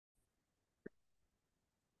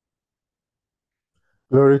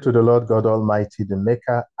Glory to the Lord God Almighty, the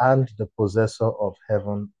maker and the possessor of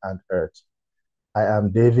heaven and earth. I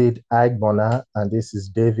am David Aigbona, and this is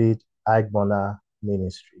David Aigbona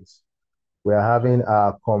Ministries. We are having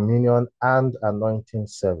our communion and anointing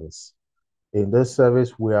service. In this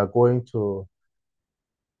service, we are going to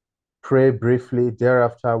pray briefly.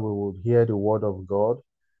 Thereafter, we will hear the word of God.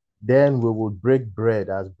 Then we will break bread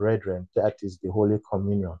as brethren. That is the Holy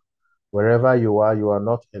Communion. Wherever you are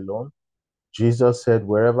not alone. Jesus said,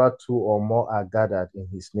 wherever two or more are gathered in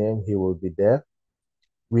his name, he will be there.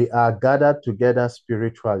 We are gathered together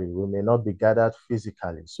spiritually. We may not be gathered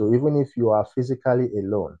physically. So even if you are physically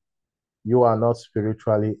alone, you are not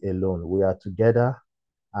spiritually alone. We are together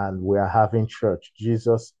and we are having church.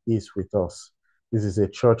 Jesus is with us. This is a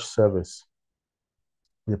church service.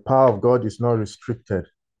 The power of God is not restricted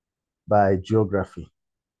by geography.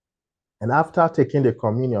 And after taking the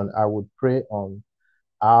communion, I would pray on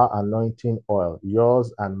our anointing oil,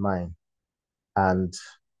 yours and mine. And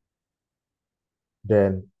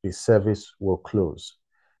then the service will close.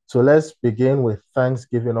 So let's begin with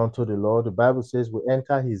thanksgiving unto the Lord. The Bible says we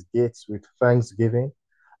enter his gates with thanksgiving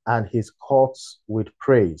and his courts with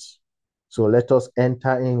praise. So let us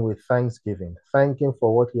enter in with thanksgiving. Thank him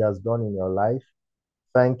for what he has done in your life.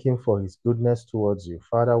 Thank him for his goodness towards you.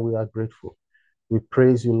 Father, we are grateful. We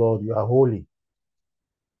praise you, Lord. You are holy.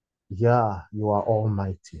 Yeah, you are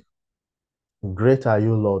almighty. Great are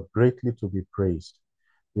you, Lord, greatly to be praised.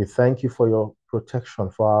 We thank you for your protection,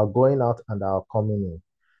 for our going out and our coming in.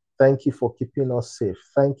 Thank you for keeping us safe.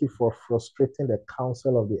 Thank you for frustrating the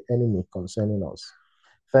counsel of the enemy concerning us.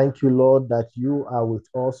 Thank you, Lord, that you are with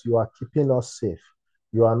us. You are keeping us safe.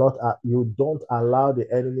 You are not. You don't allow the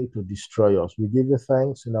enemy to destroy us. We give you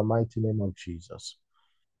thanks in the mighty name of Jesus.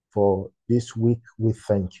 For this week, we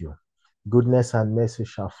thank you. Goodness and mercy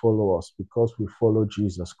shall follow us because we follow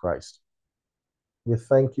Jesus Christ. We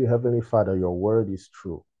thank you, Heavenly Father. Your word is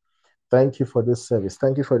true. Thank you for this service.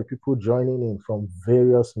 Thank you for the people joining in from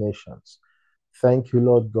various nations. Thank you,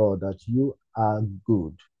 Lord God, that you are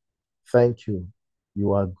good. Thank you.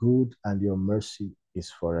 You are good and your mercy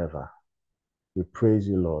is forever. We praise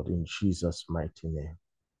you, Lord, in Jesus' mighty name.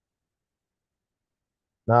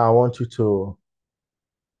 Now, I want you to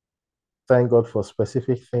thank God for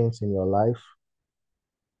specific things in your life,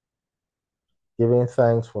 giving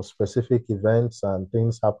thanks for specific events and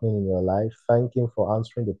things happening in your life. Thank Him for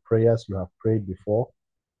answering the prayers you have prayed before,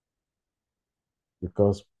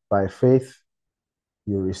 because by faith,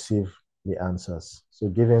 you receive the answers. So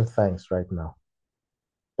give Him thanks right now.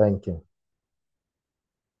 Thank Him.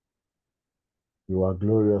 You are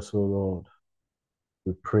glorious, O Lord.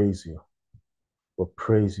 We praise you. We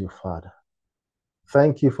praise you, Father.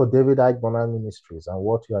 Thank you for David Aigbona Ministries and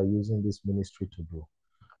what you are using this ministry to do.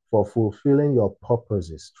 For fulfilling your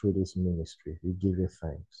purposes through this ministry, we give you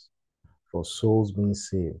thanks. For souls being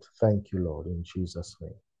saved, thank you, Lord, in Jesus'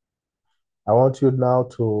 name. I want you now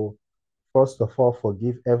to, first of all,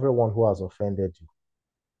 forgive everyone who has offended you.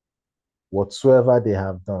 Whatsoever they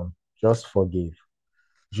have done, just forgive.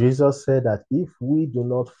 Jesus said that if we do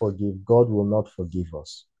not forgive, God will not forgive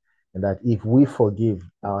us. And that if we forgive,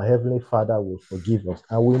 our Heavenly Father will forgive us.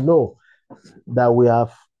 And we know that we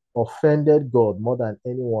have offended God more than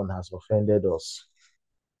anyone has offended us.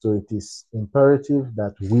 So it is imperative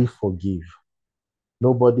that we forgive.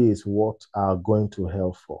 Nobody is worth our going to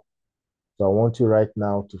hell for. So I want you right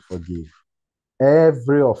now to forgive.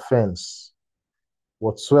 Every offense,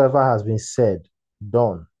 whatsoever has been said,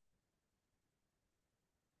 done,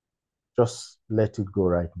 just let it go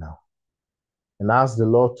right now. And ask the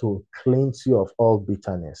Lord to cleanse you of all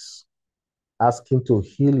bitterness. Ask Him to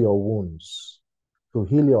heal your wounds, to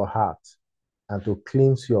heal your heart, and to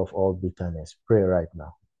cleanse you of all bitterness. Pray right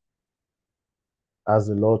now. Ask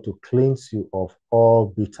the Lord to cleanse you of all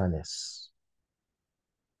bitterness.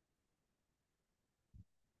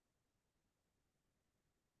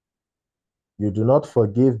 You do not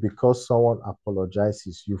forgive because someone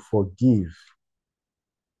apologizes. You forgive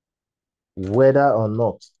whether or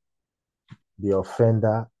not the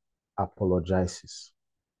offender apologizes.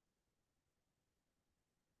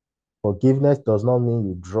 Forgiveness does not mean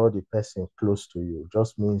you draw the person close to you. It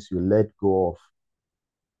just means you let go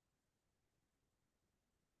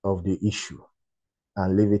of the issue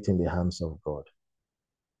and leave it in the hands of God.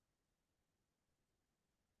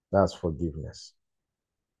 That's forgiveness.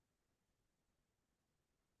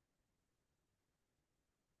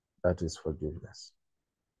 That is forgiveness.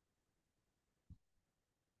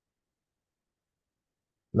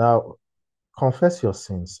 Now, confess your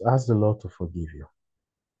sins. Ask the Lord to forgive you.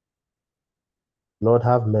 Lord,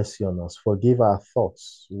 have mercy on us. Forgive our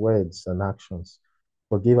thoughts, words, and actions.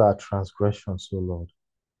 Forgive our transgressions, O Lord.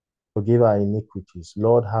 Forgive our iniquities.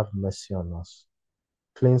 Lord, have mercy on us.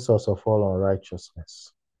 Cleanse us of all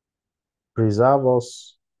unrighteousness. Preserve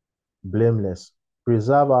us blameless.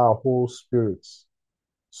 Preserve our whole spirits,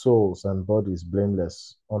 souls, and bodies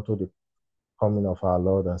blameless unto the coming of our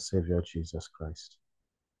Lord and Savior Jesus Christ.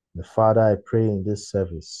 The Father, I pray in this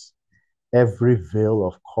service, every veil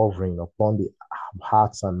of covering upon the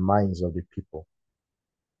hearts and minds of the people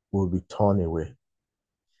will be torn away.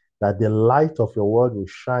 That the light of your word will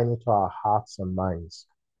shine into our hearts and minds.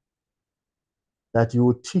 That you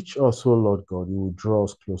will teach us, O Lord God, you will draw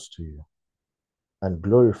us close to you and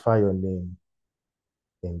glorify your name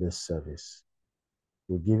in this service.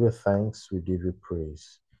 We give you thanks, we give you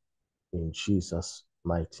praise. In Jesus'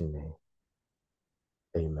 mighty name.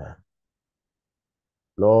 Amen.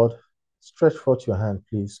 Lord, stretch forth your hand,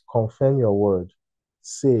 please. Confirm your word.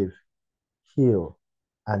 Save, heal,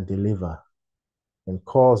 and deliver. And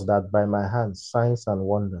cause that by my hands, signs and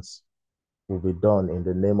wonders will be done in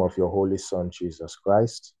the name of your Holy Son, Jesus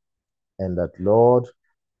Christ. And that, Lord,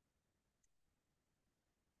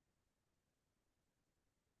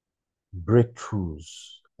 breakthroughs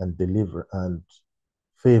and deliver and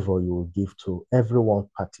favor you will give to everyone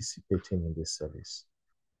participating in this service.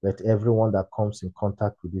 Let everyone that comes in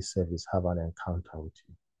contact with this service have an encounter with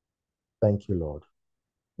you. Thank you, Lord,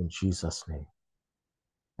 in Jesus' name.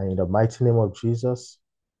 And in the mighty name of Jesus,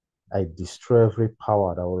 I destroy every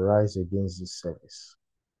power that will rise against this service.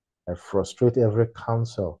 I frustrate every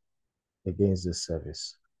counsel against this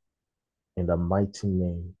service. In the mighty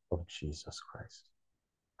name of Jesus Christ.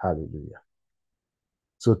 Hallelujah.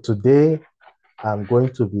 So today, I'm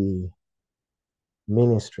going to be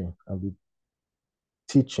ministering and be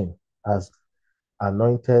teaching as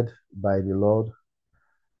anointed by the Lord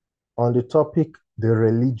on the topic, the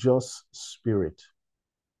religious spirit.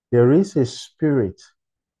 There is a spirit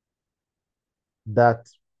that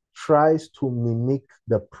tries to mimic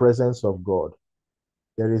the presence of God.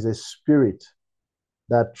 There is a spirit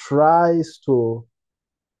that tries to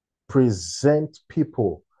present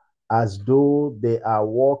people as though they are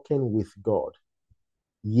walking with God,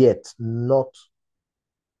 yet not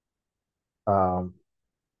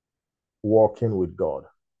walking with God.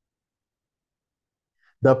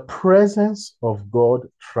 The presence of God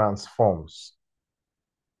transforms.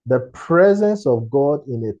 The presence of God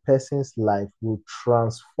in a person's life will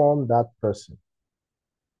transform that person.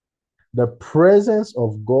 The presence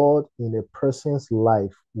of God in a person's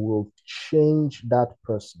life will change that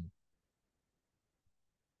person.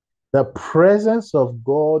 The presence of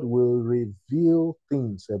God will reveal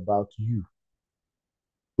things about you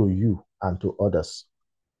to you and to others.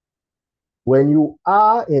 When you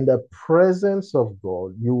are in the presence of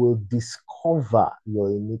God, you will discover your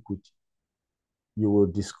iniquity. You will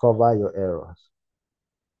discover your errors.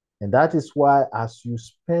 And that is why as you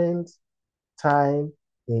spend time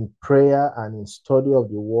in prayer and in study of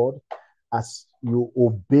the word, as you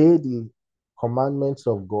obey the commandments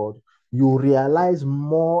of God, you realize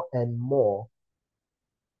more and more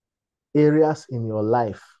areas in your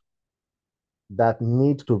life that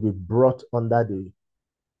need to be brought under the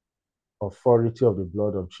authority of the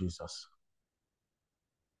blood of Jesus.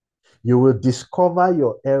 You will discover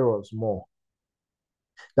your errors more.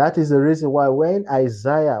 That is the reason why when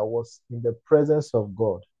Isaiah was in the presence of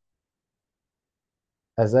God,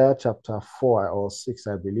 Isaiah chapter 4 or 6,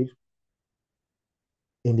 I believe,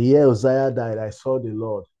 in the year Uzziah died, I saw the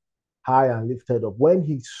Lord high and lifted up. When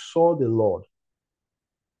he saw the Lord,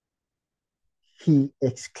 he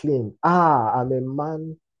exclaimed, I'm a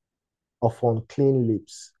man of unclean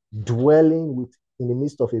lips, dwelling in the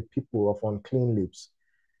midst of a people of unclean lips.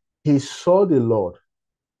 He saw the Lord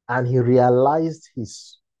and he realized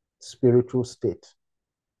his spiritual state.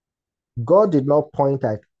 God did not point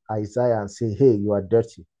at Isaiah and say, hey, you are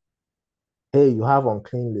dirty. Hey, you have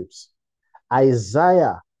unclean lips.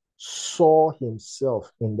 Isaiah saw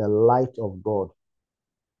himself in the light of God.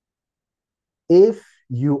 If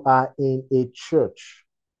you are in a church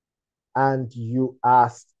and you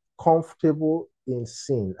are comfortable in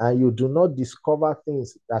sin and you do not discover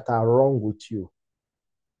things that are wrong with you,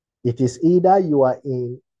 it is either you are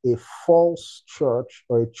in a false church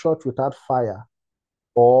or a church without fire,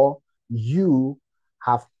 or you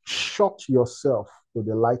have shut yourself to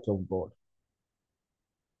the light of God.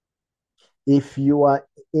 If you are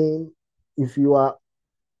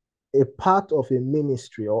a part of a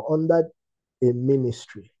ministry or under a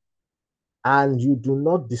ministry and you do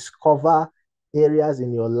not discover areas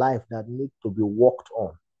in your life that need to be worked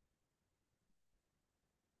on,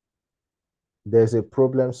 there's a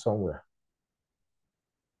problem somewhere.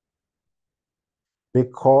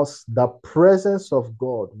 Because the presence of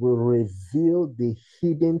God will reveal the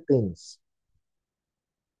hidden things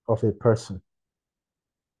of a person.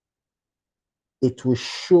 It will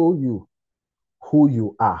show you who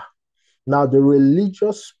you are. Now, the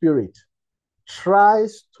religious spirit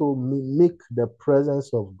tries to mimic the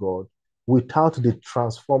presence of God without the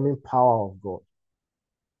transforming power of God.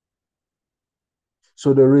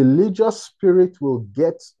 So the religious spirit will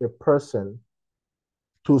get a person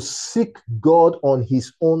to seek God on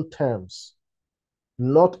his own terms,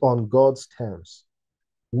 not on God's terms.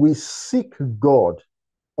 We seek God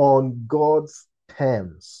on God's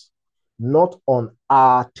terms, not on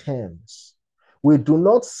our terms. We do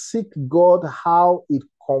not seek God how it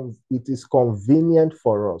is convenient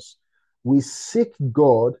for us. We seek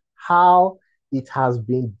God how it has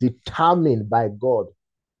been determined by God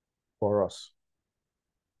for us.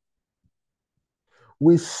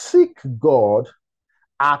 We seek God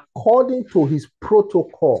according to his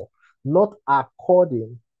protocol, not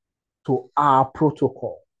according to our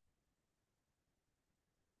protocol.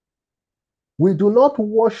 We do not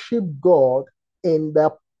worship God in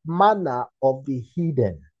the manner of the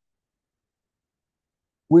heathen.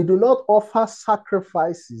 We do not offer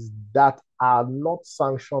sacrifices that are not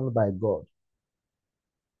sanctioned by God.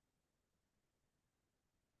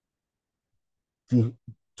 The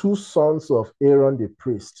two sons of Aaron the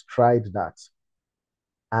priest tried that,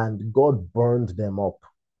 and God burned them up.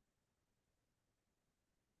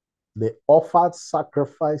 They offered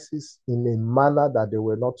sacrifices in a manner that they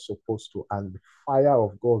were not supposed to, and the fire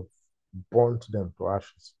of God burnt them to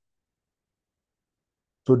ashes.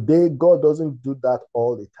 Today, God doesn't do that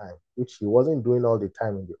all the time, which he wasn't doing all the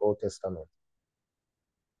time in the Old Testament.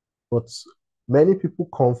 But many people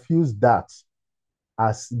confuse that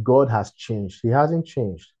as God has changed. He hasn't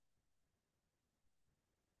changed.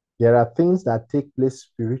 There are things that take place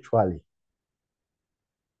spiritually.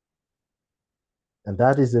 And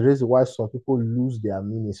that is the reason why some people lose their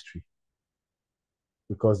ministry,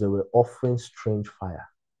 because they were offering strange fire.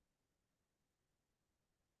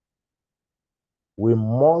 We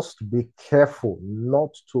must be careful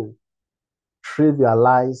not to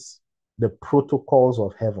trivialize the protocols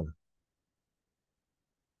of heaven.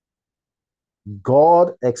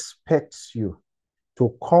 God expects you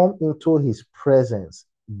to come into his presence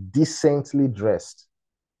decently dressed.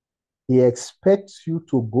 He expects you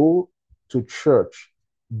to go to church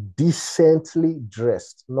decently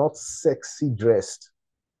dressed, not sexy dressed.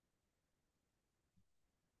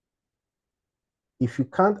 If you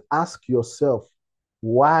can't ask yourself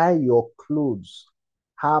why your clothes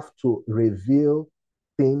have to reveal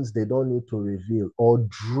things they don't need to reveal, or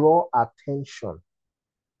draw attention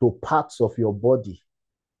to parts of your body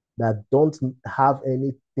that don't have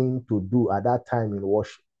anything to do at that time in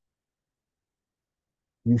worship,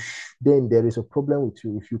 then there is a problem with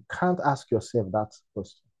you if you can't ask yourself that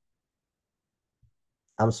question.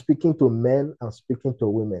 I'm speaking to men, I'm speaking to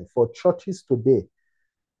women. For churches today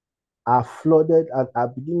are flooded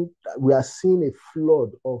and we are seeing a flood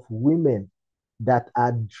of women that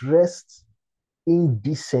are dressed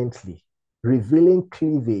indecently, revealing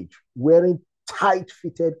cleavage, wearing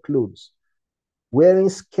tight-fitted clothes, wearing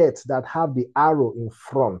skirts that have the arrow in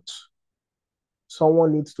front.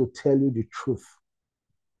 Someone needs to tell you the truth.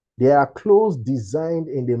 There are clothes designed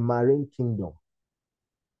in the marine kingdom.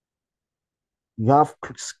 You have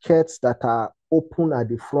skirts that are open at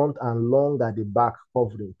the front and long at the back,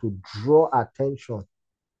 covering to draw attention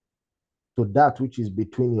to that which is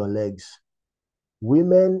between your legs.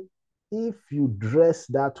 Women, if you dress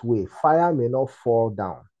that way, fire may not fall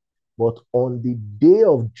down, but on the day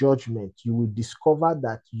of judgment, you will discover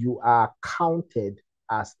that you are counted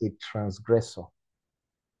as a transgressor.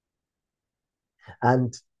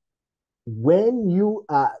 And when you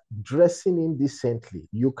are dressing indecently,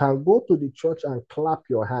 you can go to the church and clap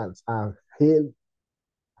your hands and hail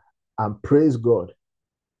and praise God.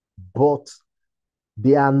 But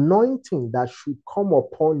the anointing that should come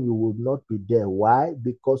upon you will not be there. Why?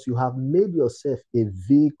 Because you have made yourself a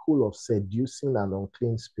vehicle of seducing and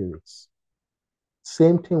unclean spirits.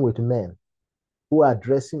 Same thing with men who are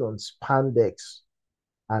dressing on spandex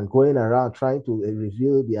and going around trying to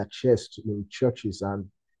reveal their chest in churches and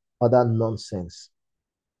other nonsense.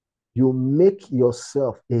 You make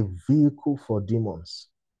yourself a vehicle for demons.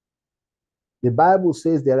 The Bible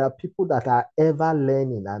says there are people that are ever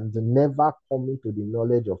learning and never coming to the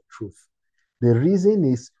knowledge of truth. The reason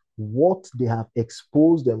is what they have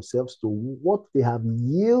exposed themselves to, what they have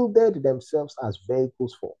yielded themselves as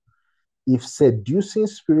vehicles for. If seducing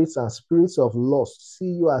spirits and spirits of lust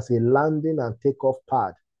see you as a landing and takeoff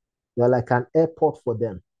pad, you're like an airport for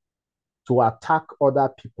them to attack other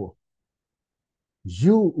people.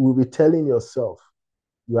 You will be telling yourself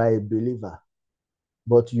you are a believer,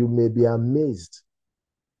 but you may be amazed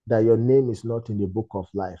that your name is not in the book of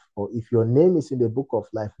life. Or if your name is in the book of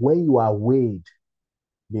life, when you are weighed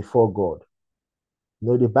before God,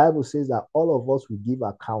 the Bible says that all of us will give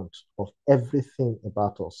account of everything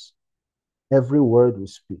about us, every word we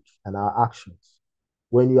speak, and our actions.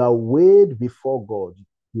 When you are weighed before God,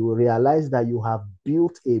 you will realize that you have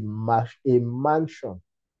built a mansion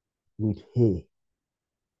with hay,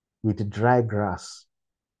 with dry grass.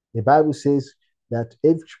 The Bible says that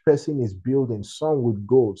each person is building, some with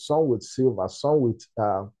gold, some with silver, some with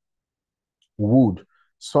wood,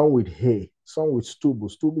 some with hay, some with stubble.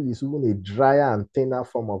 Stubble is even a drier and thinner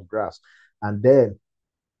form of grass. And then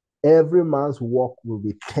every man's work will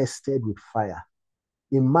be tested with fire.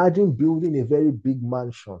 Imagine building a very big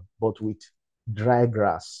mansion, but with dry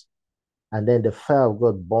grass. And then the fire of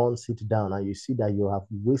God burns it down, and you see that you have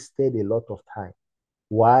wasted a lot of time.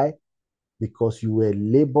 Why? Because you were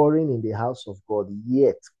laboring in the house of God,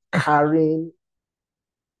 yet carrying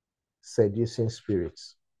seducing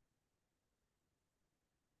spirits.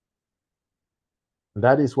 And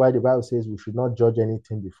that is why the Bible says we should not judge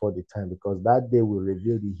anything before the time, because that day will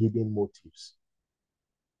reveal the hidden motives.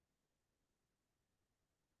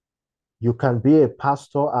 You can be a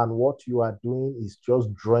pastor, and what you are doing is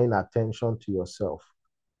just drawing attention to yourself.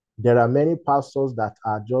 There are many pastors that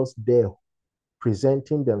are just there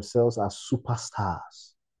presenting themselves as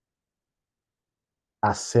superstars,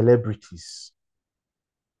 as celebrities.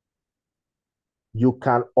 You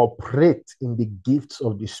can operate in the gifts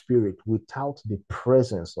of the Spirit without the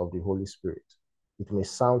presence of the Holy Spirit. It may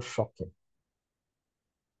sound shocking,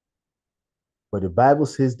 but the Bible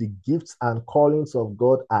says the gifts and callings of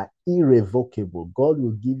God are irrevocable. God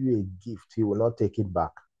will give you a gift, He will not take it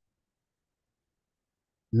back.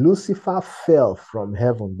 Lucifer fell from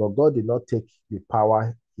heaven, but God did not take the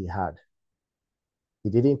power he had. He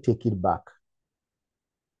didn't take it back.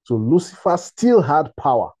 So Lucifer still had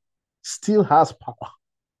power, still has power.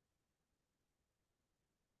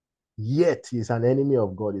 Yet he's an enemy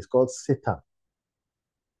of God. He's called Satan,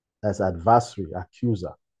 as adversary,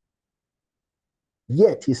 accuser.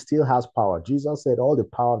 Yet he still has power. Jesus said all the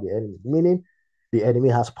power of the enemy, meaning the enemy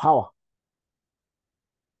has power.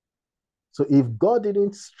 So if God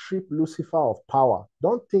didn't strip Lucifer of power,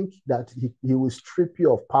 don't think that he will strip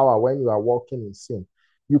you of power when you are walking in sin.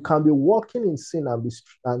 You can be walking in sin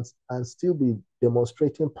and still be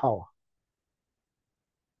demonstrating power.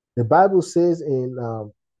 The Bible says in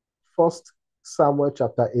 1 Samuel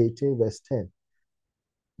chapter 18, verse 10,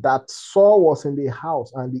 that Saul was in the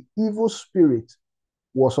house and the evil spirit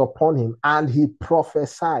was upon him and he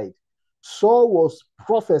prophesied. Saul was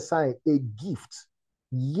prophesying a gift,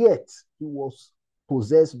 yet he was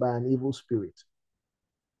possessed by an evil spirit.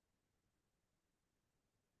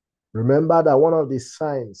 Remember that one of the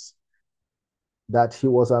signs that he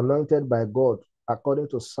was anointed by God, according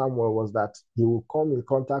to Samuel, was that he will come in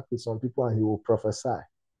contact with some people and he will prophesy.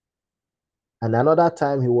 And another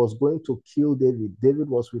time he was going to kill David. David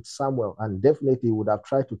was with Samuel, and definitely he would have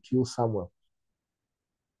tried to kill Samuel.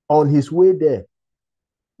 On his way there,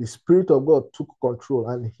 the Spirit of God took control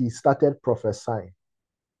and he started prophesying.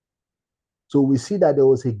 So we see that there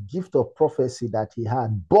was a gift of prophecy that he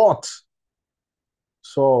had, but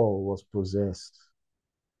Saul was possessed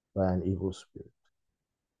by an evil spirit.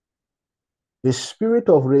 The spirit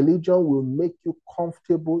of religion will make you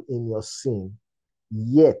comfortable in your sin,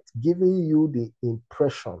 yet giving you the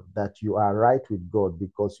impression that you are right with God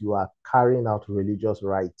because you are carrying out religious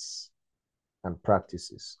rites and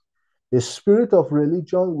practices. The spirit of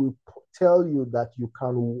religion will tell you that you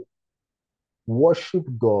can worship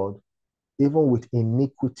God even with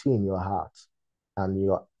iniquity in your heart and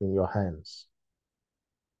in your hands.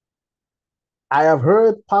 I have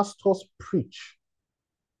heard pastors preach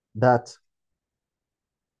that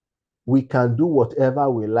we can do whatever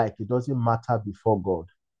we like. It doesn't matter before God.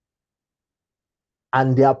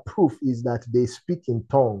 And their proof is that they speak in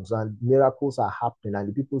tongues and miracles are happening. And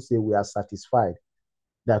the people say we are satisfied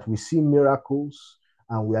that we see miracles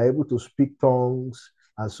and we are able to speak tongues.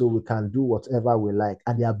 And so we can do whatever we like.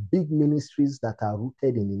 And there are big ministries that are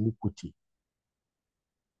rooted in iniquity.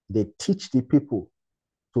 They teach the people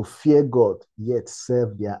to fear God, yet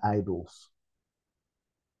serve their idols.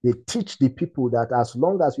 They teach the people that as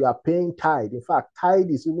long as you are paying tithe, in fact, tithe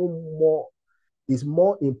is more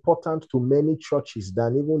important to many churches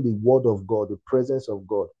than even the word of God, the presence of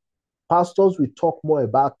God. Pastors will talk more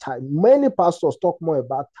about tithe. Many pastors talk more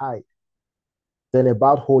about tithe than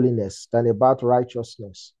about holiness, than about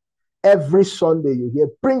righteousness. Every Sunday you hear,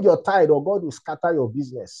 bring your tithe or God will scatter your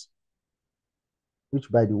business,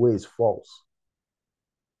 which by the way is false.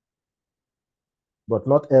 But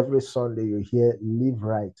not every Sunday you hear live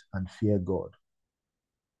right and fear God.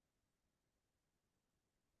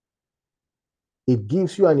 It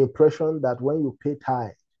gives you an impression that when you pay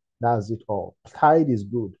tithe, that's it all. Tithe is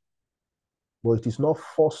good, but it is not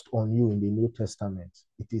forced on you in the New Testament.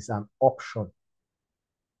 It is an option.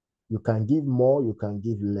 You can give more, you can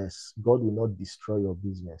give less. God will not destroy your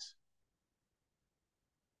business.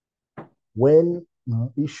 When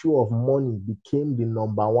issue of money became the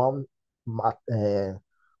number one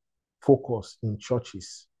focus in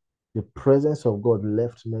churches, the presence of God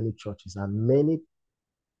left many churches, and many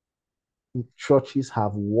churches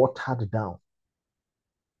have watered down.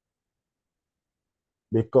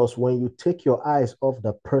 Because when you take your eyes off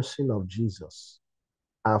the person of Jesus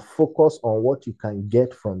and focus on what you can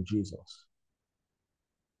get from Jesus,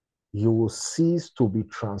 you will cease to be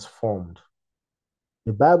transformed.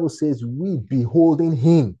 The Bible says, we beholding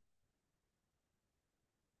him,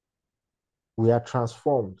 we are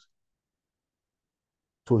transformed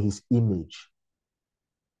to his image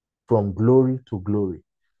from glory to glory.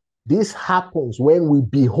 This happens when we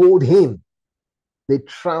behold him. The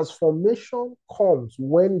transformation comes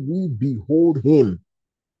when we behold him.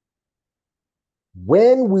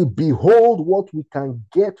 When we behold what we can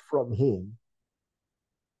get from him,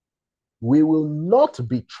 we will not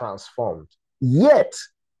be transformed. Yet,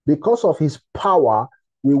 because of his power,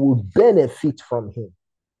 we will benefit from him.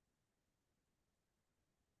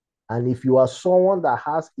 And if you are someone that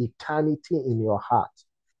has eternity in your heart,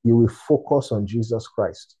 you will focus on Jesus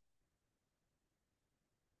Christ.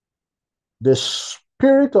 The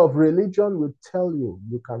spirit of religion will tell you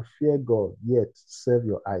you can fear God, yet serve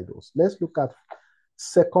your idols. Let's look at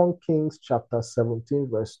 2 Kings chapter 17,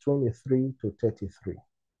 verse 23 to 33.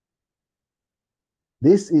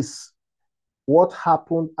 This is what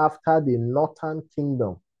happened after the northern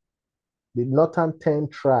kingdom, the northern 10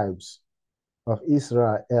 tribes of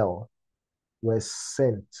Israel were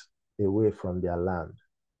sent away from their land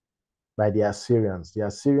by the Assyrians. The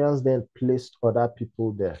Assyrians then placed other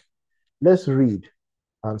people there. Let's read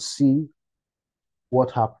and see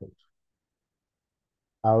what happened.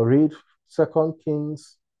 I'll read 2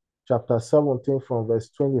 Kings chapter 17 from verse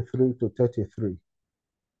 23 to 33.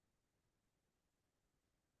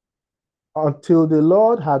 Until the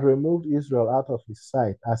Lord had removed Israel out of his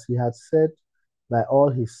sight, as he had said by all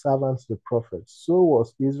his servants the prophets, so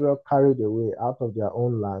was Israel carried away out of their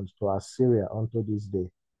own land to Assyria unto this day.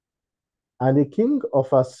 And the king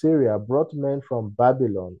of Assyria brought men from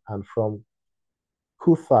Babylon and from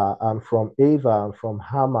Cutha and from Ava and from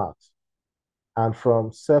Hamath and from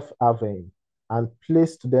Sepharvaim, and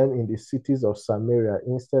placed them in the cities of Samaria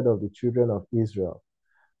instead of the children of Israel.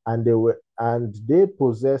 And they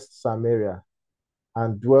possessed Samaria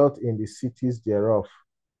and dwelt in the cities thereof.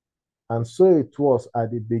 And so it was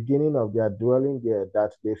at the beginning of their dwelling there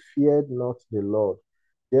that they feared not the Lord.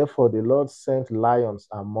 Therefore the Lord sent lions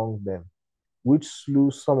among them, which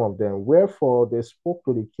slew some of them. Wherefore they spoke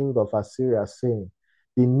to the king of Assyria, saying,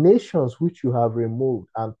 the nations which you have removed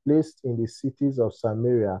and placed in the cities of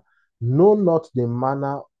Samaria know not the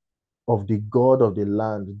manner of the God of the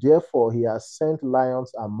land. Therefore he has sent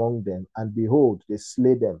lions among them, and behold, they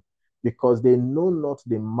slay them, because they know not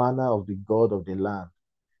the manner of the God of the land.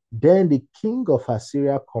 Then the king of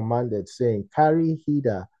Assyria commanded, saying, carry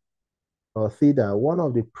hither or thither one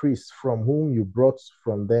of the priests from whom you brought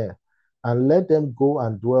from there, and let them go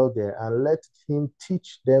and dwell there, and let him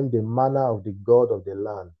teach them the manner of the God of the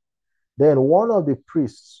land. Then one of the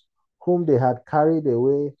priests whom they had carried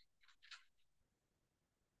away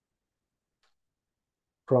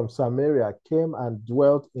from Samaria came and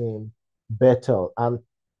dwelt in Bethel, and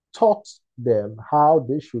taught them how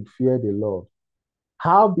they should fear the Lord.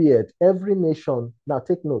 Howbeit every nation, now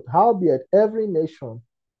take note, howbeit every nation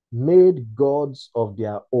made gods of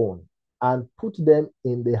their own, and put them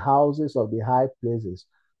in the houses of the high places,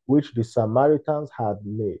 which the Samaritans had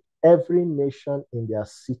made, every nation in their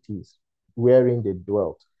cities wherein they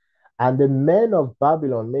dwelt. And the men of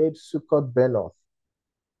Babylon made Succoth-Benoth,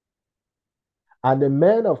 and the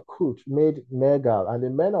men of Cush made Nergal, and the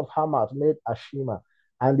men of Hamath made Ashima,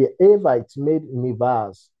 and the Avites made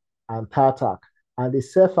Nebaz and Tartak, and the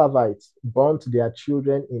Sepharvites burnt their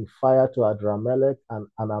children in fire to Adramelech and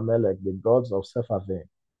Anamelech, the gods of Sepharvaim.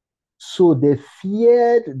 So they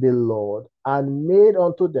feared the Lord and made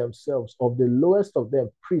unto themselves of the lowest of them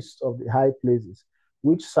priests of the high places,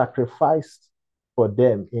 which sacrificed for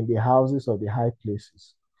them in the houses of the high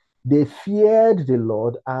places. They feared the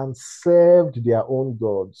Lord and served their own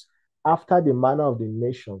gods after the manner of the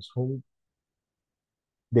nations whom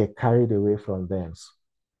they carried away from thence.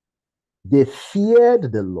 They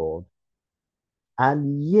feared the Lord,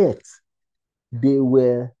 and yet They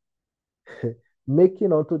were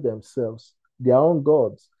making unto themselves their own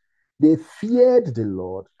gods. They feared the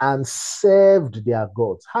Lord and served their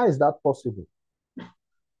gods. How is that possible?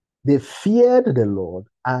 They feared the Lord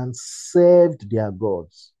and served their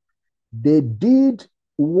gods. They did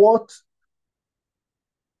what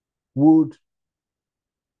would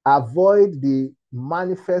avoid the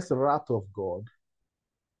manifest wrath of God,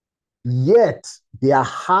 yet their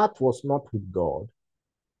heart was not with God.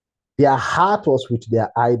 Their heart was with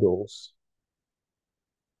their idols.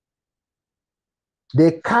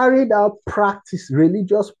 They carried out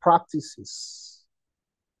religious practices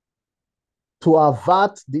to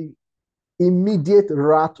avert the immediate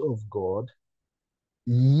wrath of God,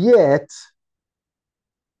 yet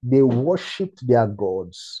they worshipped their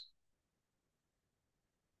gods.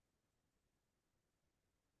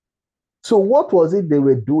 So, what was it they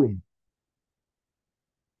were doing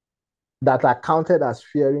that accounted as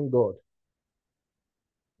fearing God?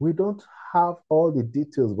 We don't have all the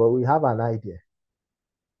details, but we have an idea.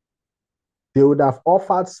 They would have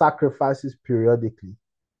offered sacrifices periodically.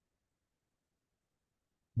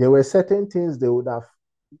 There were certain things they would have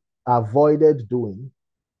avoided doing.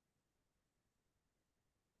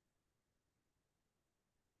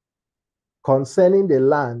 Concerning the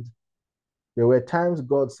land, there were times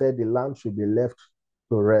God said the land should be left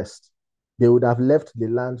to rest. They would have left the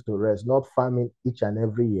land to rest, not farming each and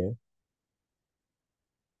every year.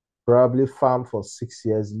 Probably farm for 6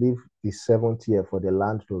 years, leave the seventh year for the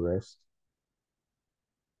land to rest.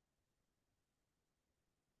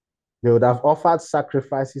 They would have offered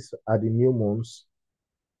sacrifices at the new moons.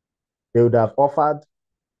 They would have offered,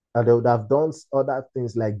 and they would have done other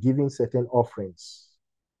things like giving certain offerings.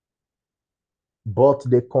 But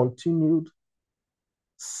they continued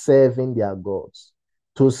serving their gods.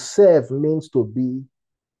 To serve means to be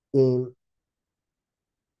in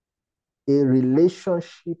a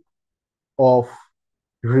relationship of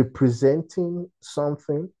representing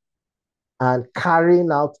something and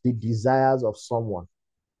carrying out the desires of someone.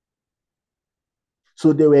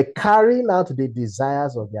 So they were carrying out the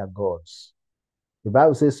desires of their gods. The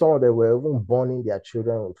Bible says some of them were even burning their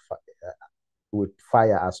children with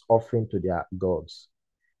fire as offering to their gods.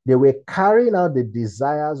 They were carrying out the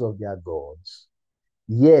desires of their gods,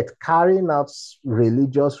 yet carrying out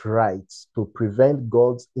religious rites to prevent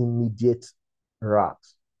God's immediate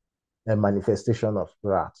wrath and manifestation of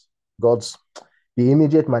wrath. The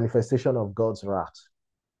immediate manifestation of God's wrath.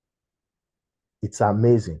 It's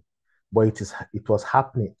amazing, but it was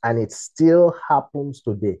happening, and it still happens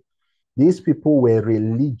today. These people were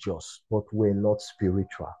religious, but were not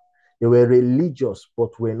spiritual. They were religious,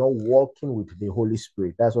 but were not walking with the Holy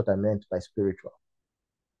Spirit. That's what I meant by spiritual.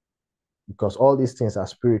 Because all these things are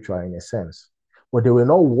spiritual in a sense. But they were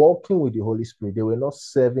not walking with the Holy Spirit. They were not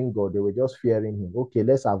serving God. They were just fearing Him. Okay,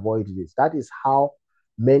 let's avoid this. That is how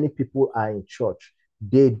many people are in church.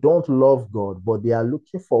 They don't love God, but they are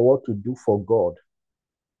looking for what to do for God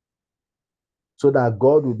so that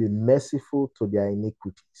God will be merciful to their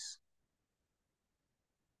iniquities.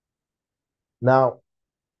 Now,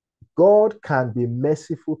 God can be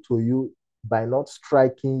merciful to you by not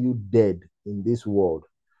striking you dead in this world.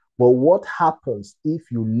 But what happens if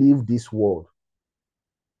you leave this world?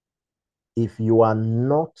 If you are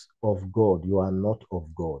not of God, you are not of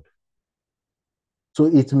God. So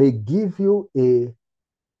it may give you a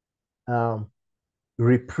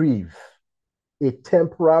reprieve, a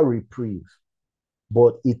temporal reprieve,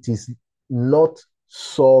 but it is not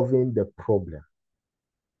solving the problem.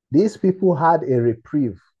 These people had a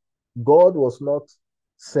reprieve. God was not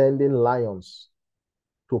sending lions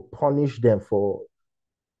to punish them for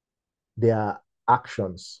their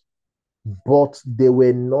actions, but they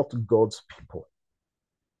were not God's people.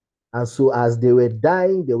 And so as they were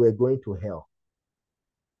dying, they were going to hell.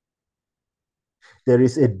 There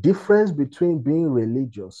is a difference between being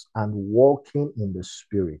religious and walking in the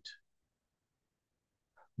Spirit.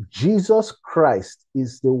 Jesus Christ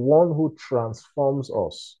is the one who transforms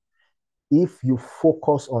us. If you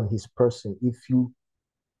focus on his person, if you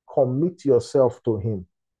commit yourself to him,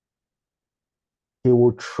 he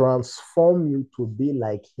will transform you to be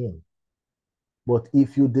like him. But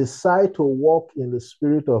if you decide to walk in the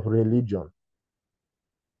spirit of religion,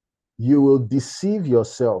 you will deceive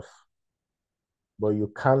yourself, but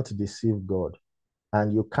you can't deceive God.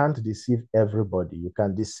 And you can't deceive everybody. You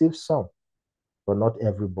can deceive some, but not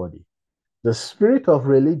everybody. The spirit of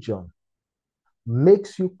religion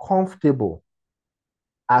makes you comfortable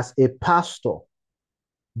as a pastor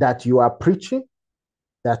that you are preaching,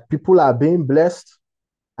 that people are being blessed,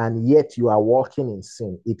 and yet you are walking in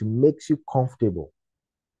sin. It makes you comfortable.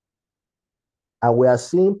 And we are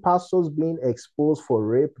seeing pastors being exposed for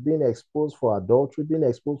rape, being exposed for adultery, being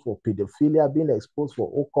exposed for pedophilia, being exposed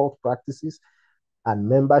for occult practices and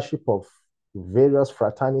membership of various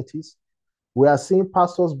fraternities. We are seeing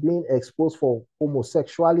pastors being exposed for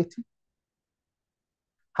homosexuality.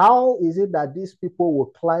 How is it that these people will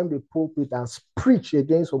climb the pulpit and preach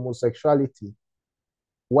against homosexuality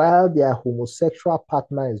while their homosexual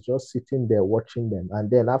partner is just sitting there watching them? And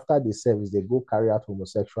then after the service, they go carry out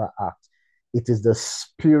homosexual acts. It is the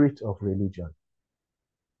spirit of religion.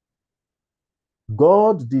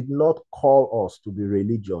 God did not call us to be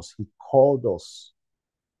religious. He called us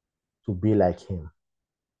to be like him.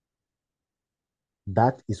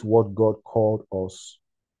 That is what God called us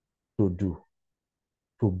to do,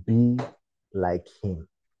 to be like him.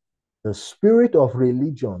 The spirit of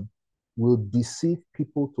religion will deceive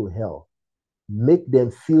people to hell, make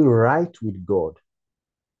them feel right with God,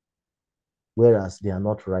 whereas they are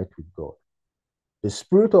not right with God. The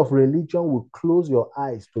spirit of religion will close your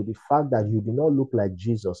eyes to the fact that you do not look like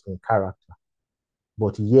Jesus in character,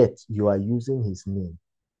 but yet you are using his name.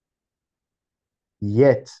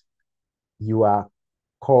 Yet you are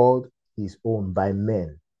called his own by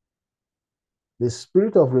men. The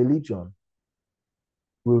spirit of religion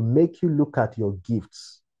will make you look at your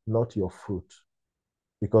gifts, not your fruit,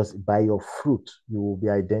 because by your fruit you will be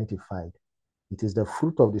identified. It is the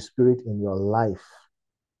fruit of the spirit in your life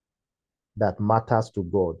that matters to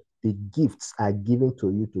God. The gifts are given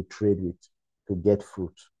to you to trade with, to get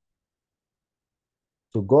fruit.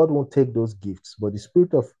 So God won't take those gifts, but the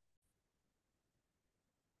spirit of,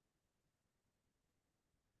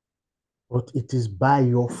 but it is by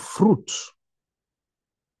your fruit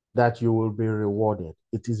that you will be rewarded.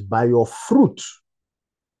 It is by your fruit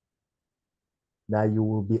that you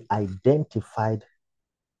will be identified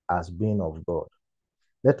as being of God.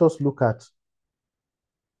 Let us look at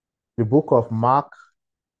the book of Mark.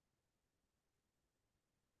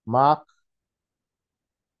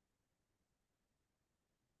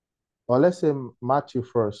 Or let's say Matthew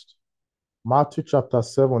first. Matthew chapter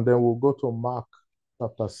 7, then we'll go to Mark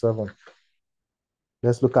chapter 7.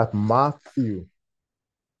 Let's look at Matthew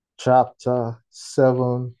chapter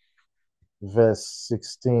 7, verse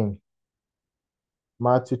 16.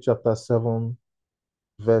 Matthew chapter 7,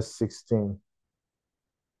 verse 16.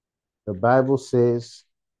 The Bible says,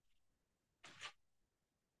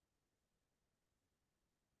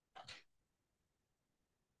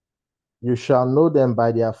 "You shall know them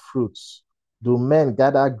by their fruits. Do men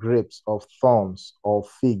gather grapes of thorns or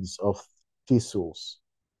figs of thistles?"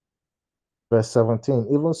 Verse 17,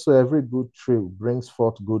 "Even so, every good tree brings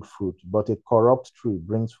forth good fruit, but a corrupt tree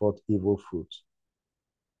brings forth evil fruit.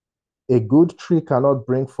 A good tree cannot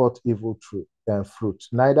bring forth evil fruit,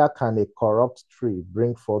 neither can a corrupt tree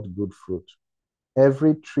bring forth good fruit.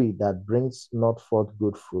 Every tree that brings not forth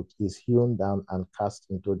good fruit is hewn down and cast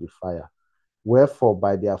into the fire. Wherefore,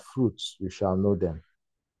 by their fruits you shall know them."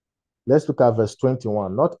 Let's look at verse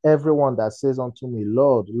 21. "Not everyone that says unto me,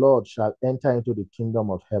 Lord, Lord, shall enter into the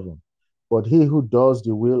kingdom of heaven, but he who does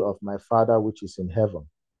the will of my Father which is in heaven.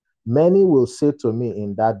 Many will say to me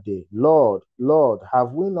in that day, Lord, Lord,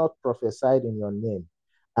 have we not prophesied in your name,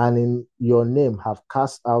 and in your name have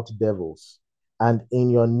cast out devils, and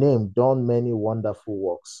in your name done many wonderful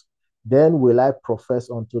works? Then will I profess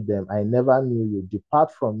unto them, I never knew you.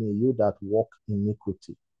 Depart from me, you that walk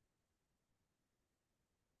iniquity."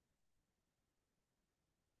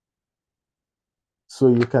 So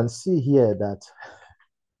you can see here that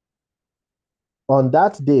on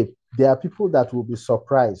that day, there are people that will be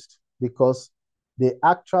surprised because they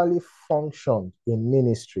actually functioned in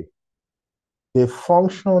ministry. They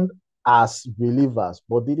functioned as believers,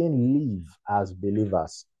 but didn't live as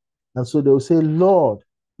believers. And so they'll say, Lord,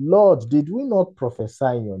 Lord, did we not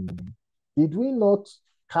prophesy in your name? Did we not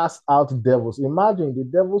cast out devils? Imagine the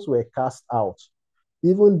devils were cast out,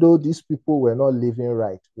 even though these people were not living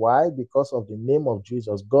right. Why? Because of the name of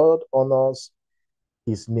Jesus. God honors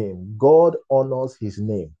his name. God honors his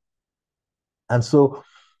name. And so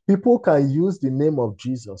people can use the name of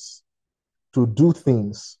Jesus to do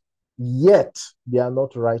things, yet they are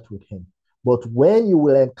not right with him. But when you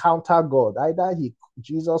will encounter God, either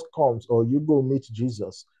Jesus comes or you go meet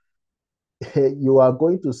Jesus, you are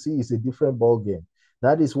going to see it's a different ball game.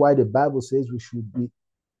 That is why the Bible says we should be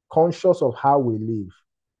conscious of how we live,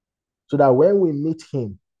 so that when we meet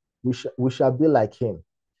him, we shall be like him.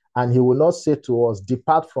 And he will not say to us,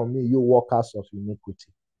 "Depart from me, you workers of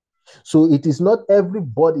iniquity." So it is not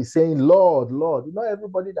everybody saying, Lord, Lord. Not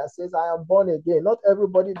everybody that says, "I am born again." Not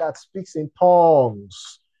everybody that speaks in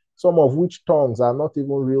tongues, some of which tongues are not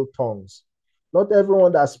even real tongues. Not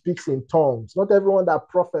everyone that speaks in tongues, not everyone that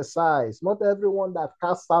prophesies, not everyone that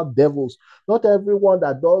casts out devils, not everyone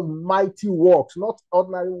that does mighty works, not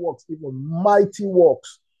ordinary works, even mighty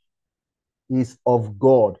works is of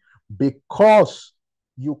God, because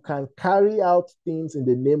you can carry out things in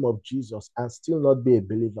the name of Jesus and still not be a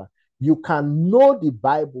believer. You can know the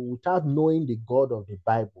Bible without knowing the God of the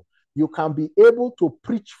Bible. You can be able to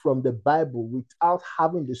preach from the Bible without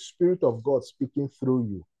having the Spirit of God speaking through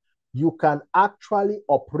you. You can actually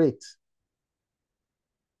operate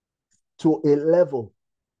to a level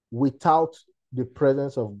without the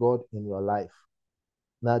presence of God in your life.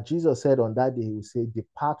 Now, Jesus said on that day, he will say,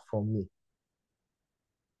 "Depart from me.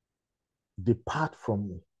 Depart from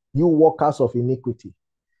me, you workers of iniquity."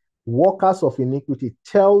 Workers of iniquity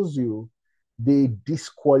tells you the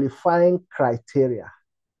disqualifying criteria.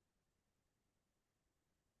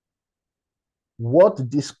 What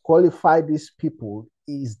disqualified these people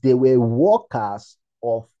is they were workers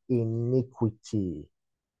of iniquity.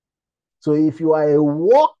 So if you are a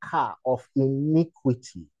worker of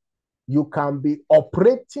iniquity, you can be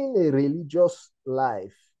operating a religious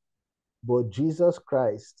life, but Jesus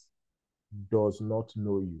Christ does not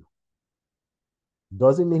know you.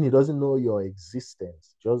 Doesn't mean he doesn't know your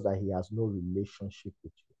existence, just that he has no relationship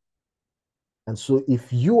with you. And so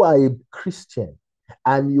if you are a Christian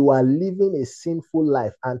and you are living a sinful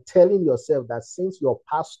life and telling yourself that since your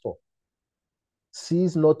pastor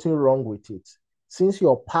sees nothing wrong with it, since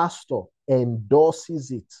your pastor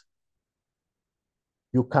endorses it,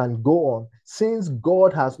 you can go on. Since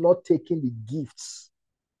God has not taken the gifts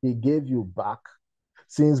he gave you back,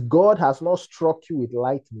 since God has not struck you with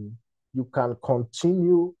lightning, you can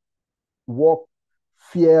continue walk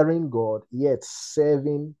fearing God, yet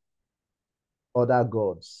serving other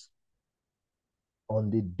gods. On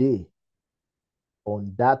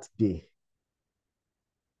that day,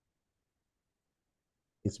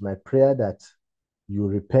 it's my prayer that you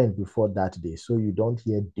repent before that day so you don't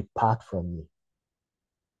hear "depart from me."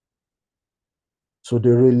 So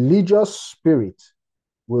the religious spirit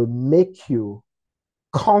will make you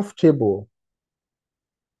comfortable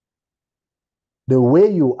the way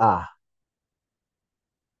you are,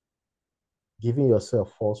 giving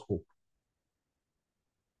yourself false hope.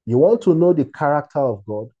 You want to know the character of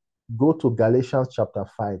God? Go to Galatians chapter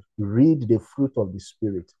 5. Read the fruit of the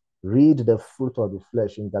Spirit. Read the fruit of the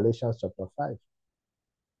flesh in Galatians chapter 5.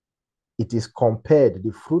 It is compared,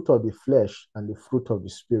 the fruit of the flesh and the fruit of the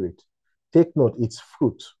Spirit. Take note, it's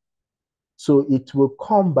fruit. So it will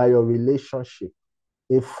come by your relationship.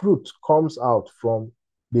 A fruit comes out from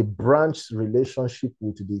the branch's relationship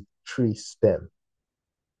with the tree stem.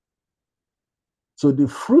 So the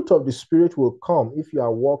fruit of the Spirit will come if you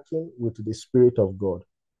are walking with the Spirit of God.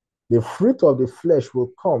 The fruit of the flesh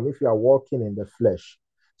will come if you are walking in the flesh.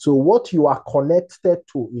 So what you are connected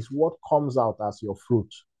to is what comes out as your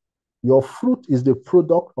fruit. Your fruit is the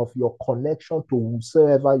product of your connection to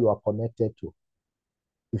whosoever you are connected to.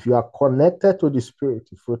 If you are connected to the Spirit,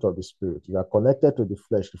 the fruit of the Spirit. If you are connected to the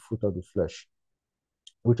flesh, the fruit of the flesh,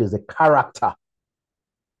 which is the character.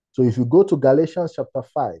 So if you go to Galatians chapter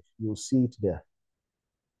 5, you'll see it there.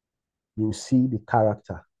 You'll see the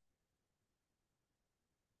character.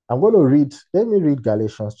 I'm going to let me read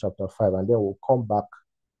Galatians chapter 5, and then we'll come back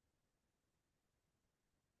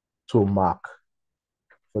to Mark.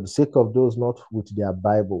 For the sake of those not with their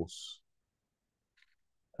Bibles.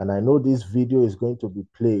 And I know this video is going to be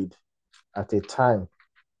played at a time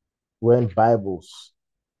when Bibles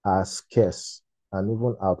are scarce and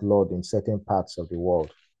even outlawed in certain parts of the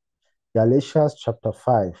world. Galatians chapter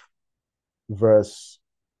 5, verse,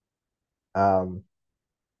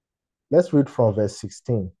 let's read from verse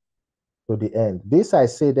 16 to the end. "This I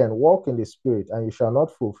say then, walk in the Spirit, and you shall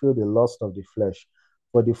not fulfill the lust of the flesh.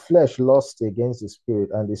 For the flesh lusts against the Spirit,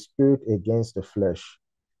 and the Spirit against the flesh.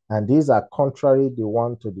 And these are contrary the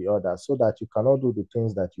one to the other, so that you cannot do the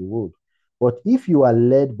things that you would. But if you are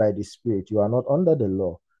led by the Spirit, you are not under the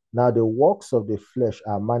law. Now the works of the flesh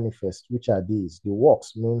are manifest, which are these." The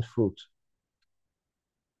works mean fruit: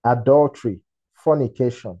 adultery,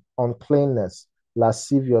 fornication, uncleanness,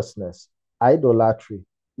 lasciviousness, idolatry,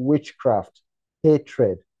 witchcraft,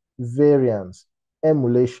 hatred, variance,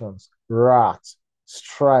 emulations, wrath,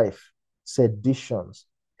 strife, seditions,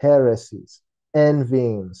 heresies,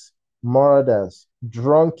 envyings, murders,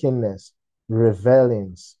 drunkenness,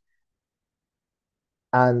 revelings,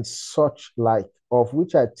 and such like, of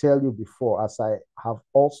which I tell you before, as I have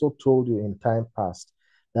also told you in time past,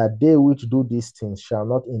 that they which do these things shall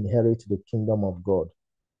not inherit the kingdom of God.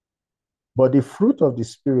 But the fruit of the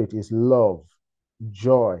Spirit is love,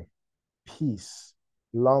 joy, peace,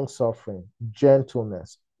 long-suffering,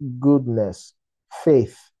 gentleness, goodness,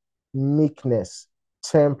 faith, meekness,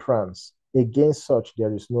 temperance. Against such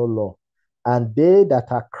there is no law. And they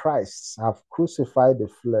that are Christ's have crucified the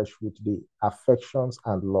flesh with the affections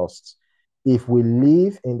and lusts. If we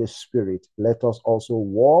live in the Spirit, let us also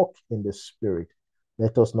walk in the Spirit.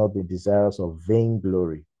 Let us not be desirous of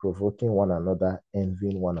vainglory, provoking one another,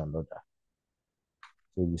 envying one another.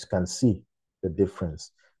 So you can see the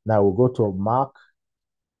difference. Now we'll go to Mark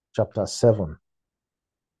chapter 7,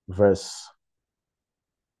 verse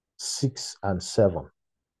 6 and 7.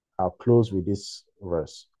 I'll close with this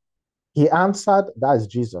verse. He answered, that is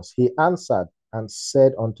Jesus, he answered and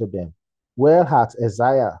said unto them, well hath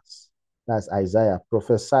Isaiah, that's Isaiah,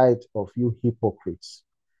 prophesied of you hypocrites,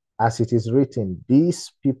 as it is written,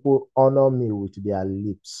 these people honor me with their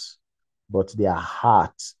lips, but their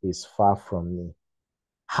heart is far from me.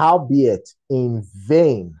 Howbeit in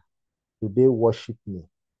vain do they worship me,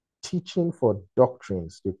 teaching for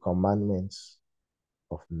doctrines the commandments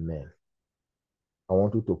of men. I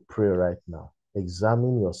want you to pray right now.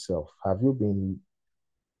 Examine yourself. Have you been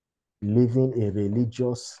living a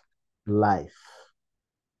religious life?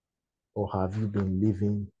 Or have you been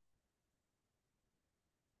living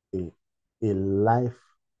a life,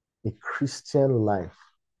 a Christian life?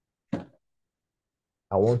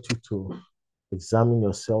 I want you to examine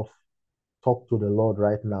yourself. Talk to the Lord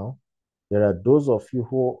right now. There are those of you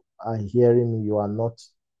who are hearing me, you are not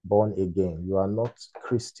born again. You are not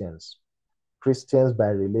Christians. Christians by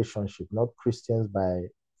relationship, not Christians by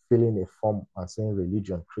filling a form and saying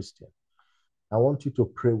religion, Christian. I want you to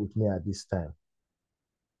pray with me at this time.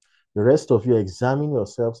 The rest of you, examine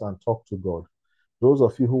yourselves and talk to God. Those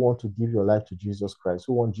of you who want to give your life to Jesus Christ,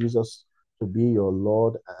 who want Jesus to be your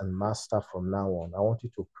Lord and Master from now on, I want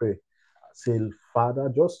you to pray. Say,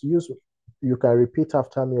 Father, just use, you can repeat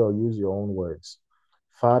after me or use your own words.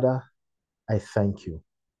 Father, I thank you.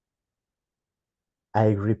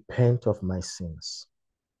 I repent of my sins.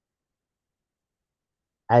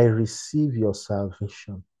 I receive your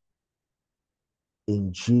salvation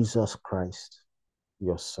in Jesus Christ,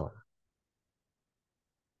 your Son.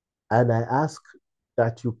 And I ask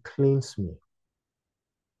that you cleanse me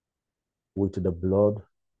with the blood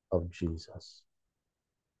of Jesus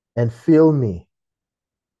and fill me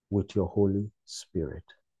with your Holy Spirit.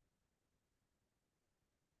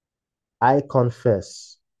 I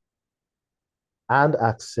confess and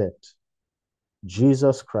accept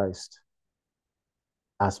Jesus Christ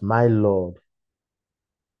as my Lord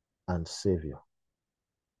and Savior.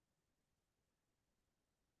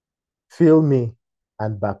 Fill me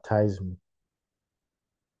and baptize me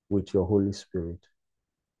with your Holy Spirit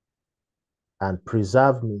and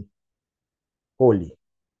preserve me holy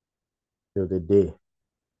till the day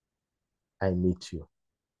I meet you.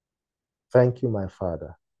 Thank you, my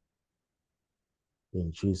Father.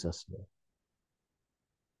 In Jesus' name.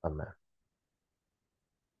 Amen.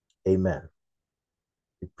 Amen.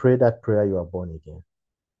 You pray that prayer, you are born again.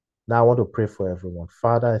 Now I want to pray for everyone.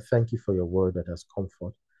 Father, I thank you for your word that has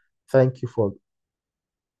comfort. Thank you for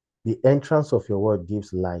the entrance of your word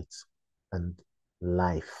gives light and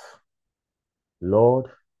life. Lord,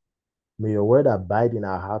 may your word abide in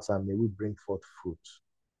our hearts and may we bring forth fruit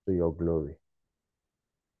to your glory.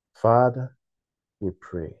 Father, we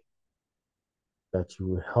pray that you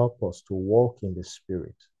will help us to walk in the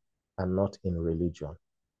Spirit and not in religion.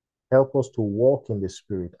 Help us to walk in the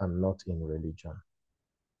Spirit and not in religion.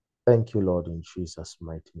 Thank you, Lord, in Jesus'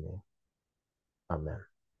 mighty name. Amen.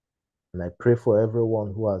 And I pray for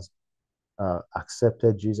everyone who has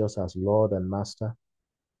accepted Jesus as Lord and Master.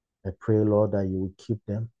 I pray, Lord, that you will keep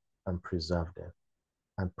them and preserve them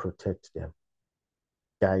and protect them.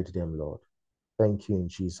 Guide them, Lord. Thank you in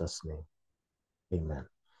Jesus' name. Amen.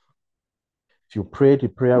 If you prayed the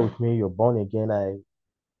prayer with me, you're born again, I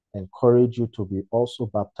encourage you to be also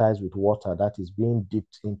baptized with water, that is being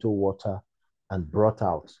dipped into water and brought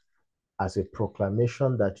out as a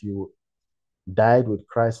proclamation that you died with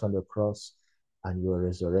Christ on the cross and you were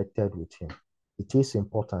resurrected with him. It is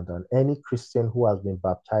important, and any Christian who has been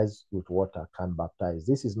baptized with water can baptize.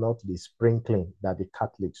 This is not the sprinkling that the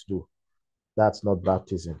Catholics do. That's not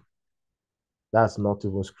baptism. That's not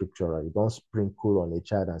even scriptural. You don't sprinkle on a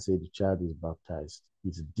child and say the child is baptized.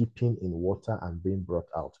 It's dipping in water and being brought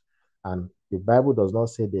out. And the Bible does not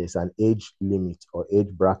say there is an age limit or age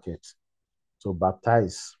bracket. So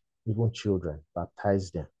baptize even children,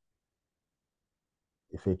 baptize them.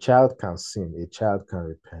 If a child can sin, a child can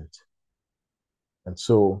repent. And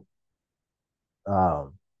so,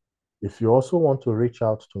 if you also want to reach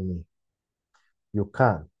out to me, you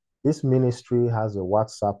can. This ministry has a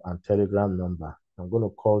WhatsApp and Telegram number. I'm going to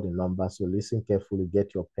call the number, so listen carefully,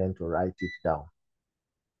 get your pen to write it down.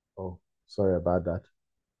 Oh, Sorry about that.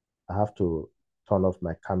 I have to turn off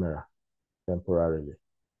my camera temporarily.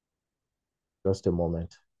 Just a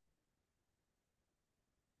moment.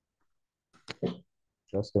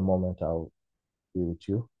 Just a moment, I'll be with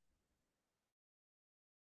you.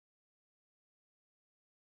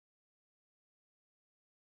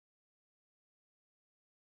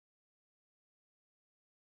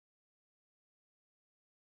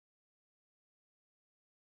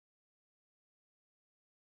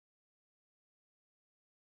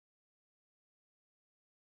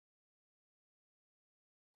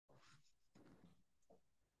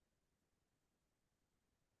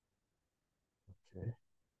 Okay.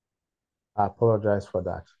 I apologize for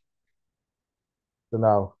that. So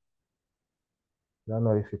now, I don't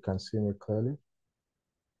know if you can see me clearly,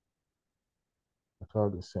 but all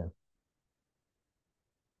the same.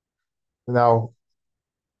 Now,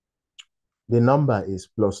 the number is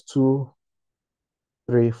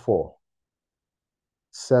 +234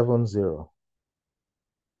 70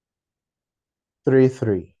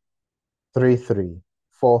 33 33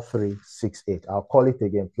 4368. I'll call it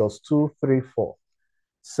again. +234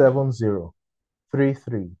 70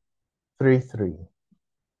 33 33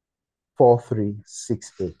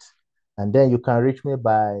 4368. And then you can reach me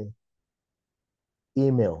by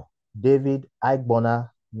email,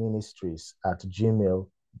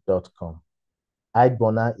 davidaigbona@gmail.com.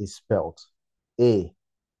 Aigbona is spelled AIGBONA.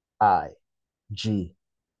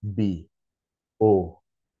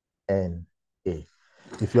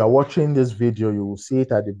 If you are watching this video, you will see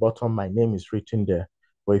it at the bottom. My name is written there.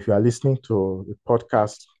 But if you are listening to the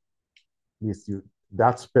podcast,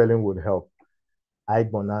 that spelling would help.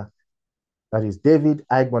 Aigbona. That is David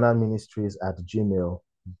Aigbona Ministries @gmail.com.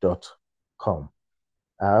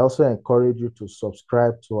 I also encourage you to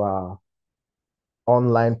subscribe to our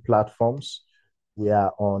online platforms. We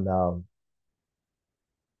are on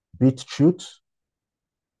BitChute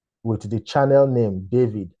with the channel name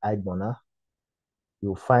David Aigbona.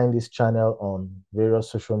 You'll find this channel on various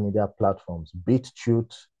social media platforms: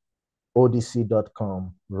 BitChute,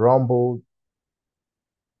 Odyssey.com, Rumble,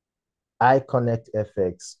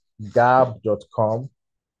 iConnectFX, Gab.com,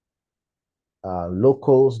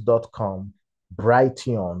 Locals.com,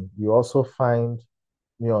 Brighteon. You also find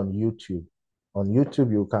me on YouTube. On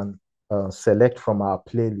YouTube, you can select from our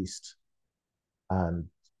playlist and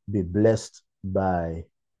be blessed by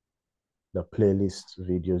the playlist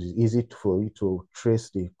videos. It's easy for you to trace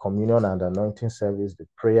the communion and anointing service, the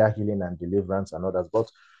prayer, healing, and deliverance, and others. But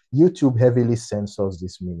YouTube heavily censors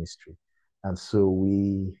this ministry. And so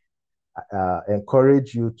we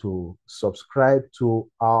encourage you to subscribe to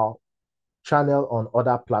our channel on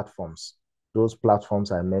other platforms. Those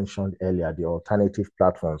platforms I mentioned earlier, the alternative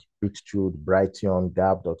platforms: BitChute, Brighteon,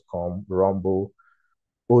 Gab.com, Rumble,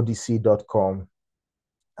 Odyssey.com,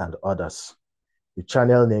 and others. The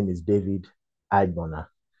channel name is David Aigbona.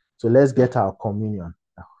 So let's get our communion.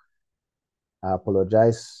 I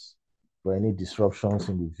apologize for any disruptions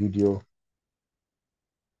in the video.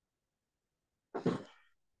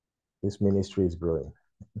 This ministry is growing.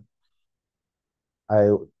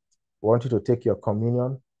 I want you to take your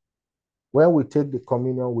communion. When we take the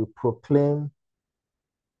communion, we proclaim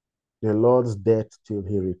the Lord's death till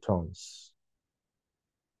he returns.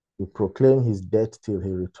 We proclaim his death till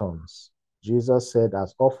he returns. Jesus said,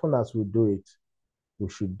 as often as we do it, we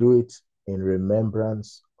should do it in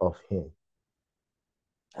remembrance of him.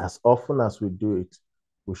 As often as we do it,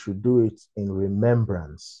 we should do it in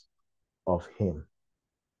remembrance of him.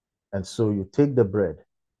 And so you take the bread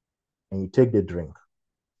and you take the drink.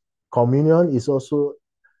 Communion is also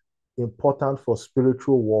important for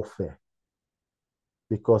spiritual warfare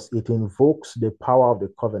because it invokes the power of the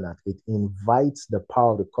covenant. It invites the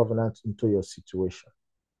power of the covenant into your situation.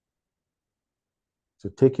 So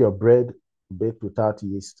take your bread baked without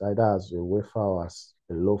yeast, either as a wafer or as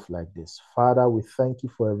a loaf like this. Father, we thank you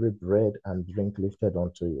for every bread and drink lifted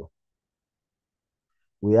unto you.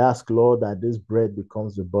 We ask, Lord, that this bread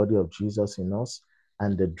becomes the body of Jesus in us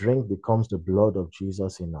and the drink becomes the blood of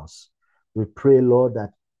Jesus in us. We pray, Lord,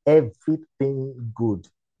 that everything good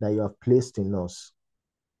that you have placed in us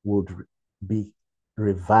would be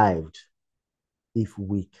revived if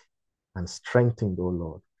weak and strengthened, O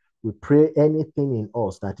Lord. We pray anything in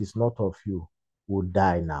us that is not of you will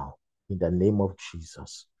die now in the name of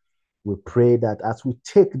Jesus. We pray that as we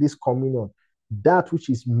take this communion, that which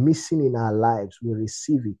is missing in our lives, we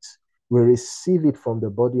receive it. We receive it from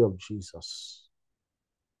the body of Jesus.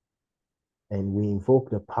 And we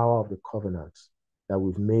invoke the power of the covenant that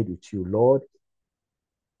we've made with you. Lord,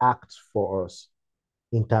 act for us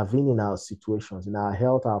intervene in our situations, in our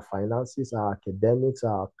health, our finances, our academics,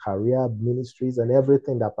 our career, ministries, and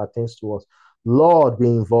everything that pertains to us. Lord, be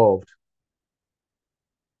involved.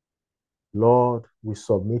 Lord, we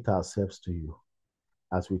submit ourselves to you.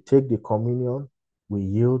 As we take the communion, we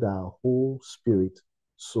yield our whole spirit,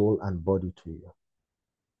 soul, and body to you.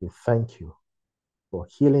 We thank you for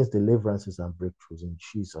healings, deliverances, and breakthroughs in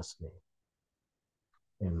Jesus' name.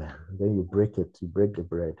 Amen. Then you break it, you break the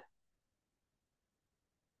bread.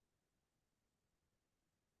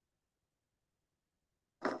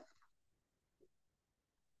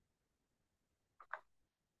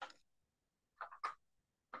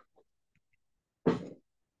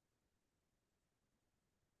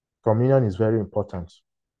 Communion is very important.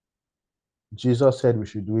 Jesus said we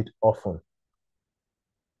should do it often.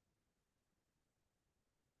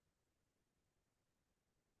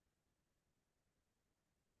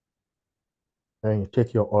 Then you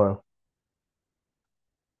take your oil.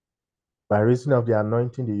 By reason of the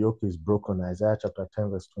anointing, the yoke is broken. Isaiah chapter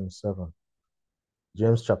 10, verse 27.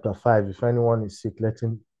 James chapter 5, if anyone is sick, let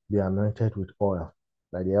him be anointed with oil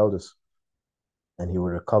by the elders, and he will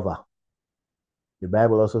recover. The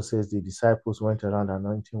Bible also says the disciples went around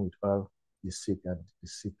anointing with oil the sick, and the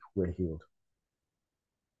sick were healed.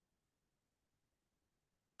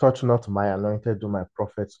 Touch not my anointed, do my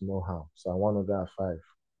prophets no harm. Psalm 105,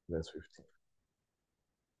 verse 15.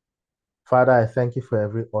 Father, I thank you for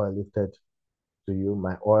every oil lifted to you,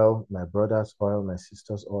 my oil, my brother's oil, my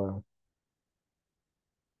sister's oil.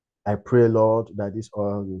 I pray, Lord, that this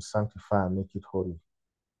oil will sanctify and make it holy.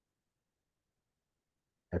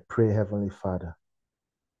 I pray, Heavenly Father,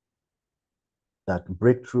 that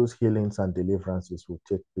breakthroughs, healings, and deliverances will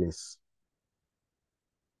take place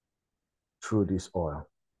through this oil.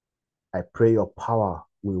 I pray your power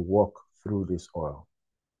will walk through this oil.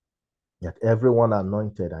 That everyone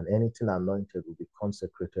anointed and anything anointed will be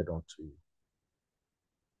consecrated unto you.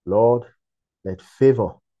 Lord, let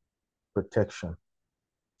favor, protection,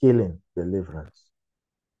 healing, deliverance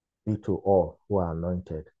be to all who are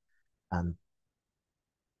anointed, and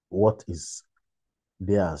what is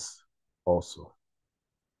theirs also.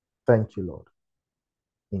 Thank you, Lord.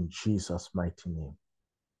 In Jesus' mighty name,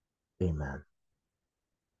 amen.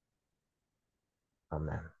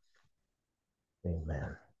 Amen.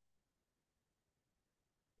 Amen.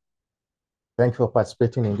 Thank you for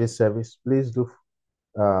participating in this service. Please do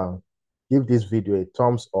give this video a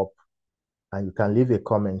thumbs up, and you can leave a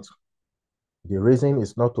comment. The reason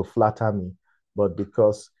is not to flatter me, but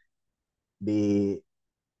because the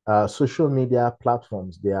social media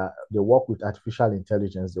platforms, they work with artificial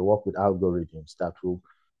intelligence, they work with algorithms that will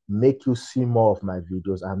make you see more of my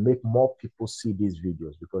videos and make more people see these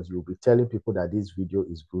videos, because you'll be telling people that this video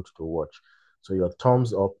is good to watch. So your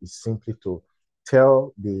thumbs up is simply to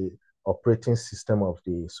tell the operating system of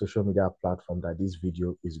the social media platform that this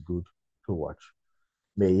video is good to watch.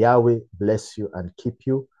 May Yahweh bless you and keep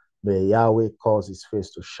you. May Yahweh cause his face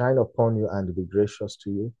to shine upon you and be gracious to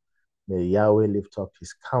you. May Yahweh lift up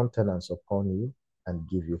his countenance upon you and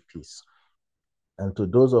give you peace. And to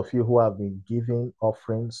those of you who have been giving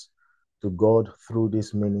offerings to God through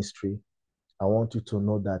this ministry, I want you to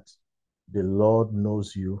know that the Lord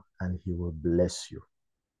knows you and he will bless you.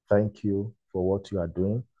 Thank you for what you are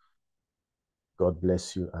doing. God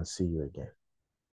bless you and see you again.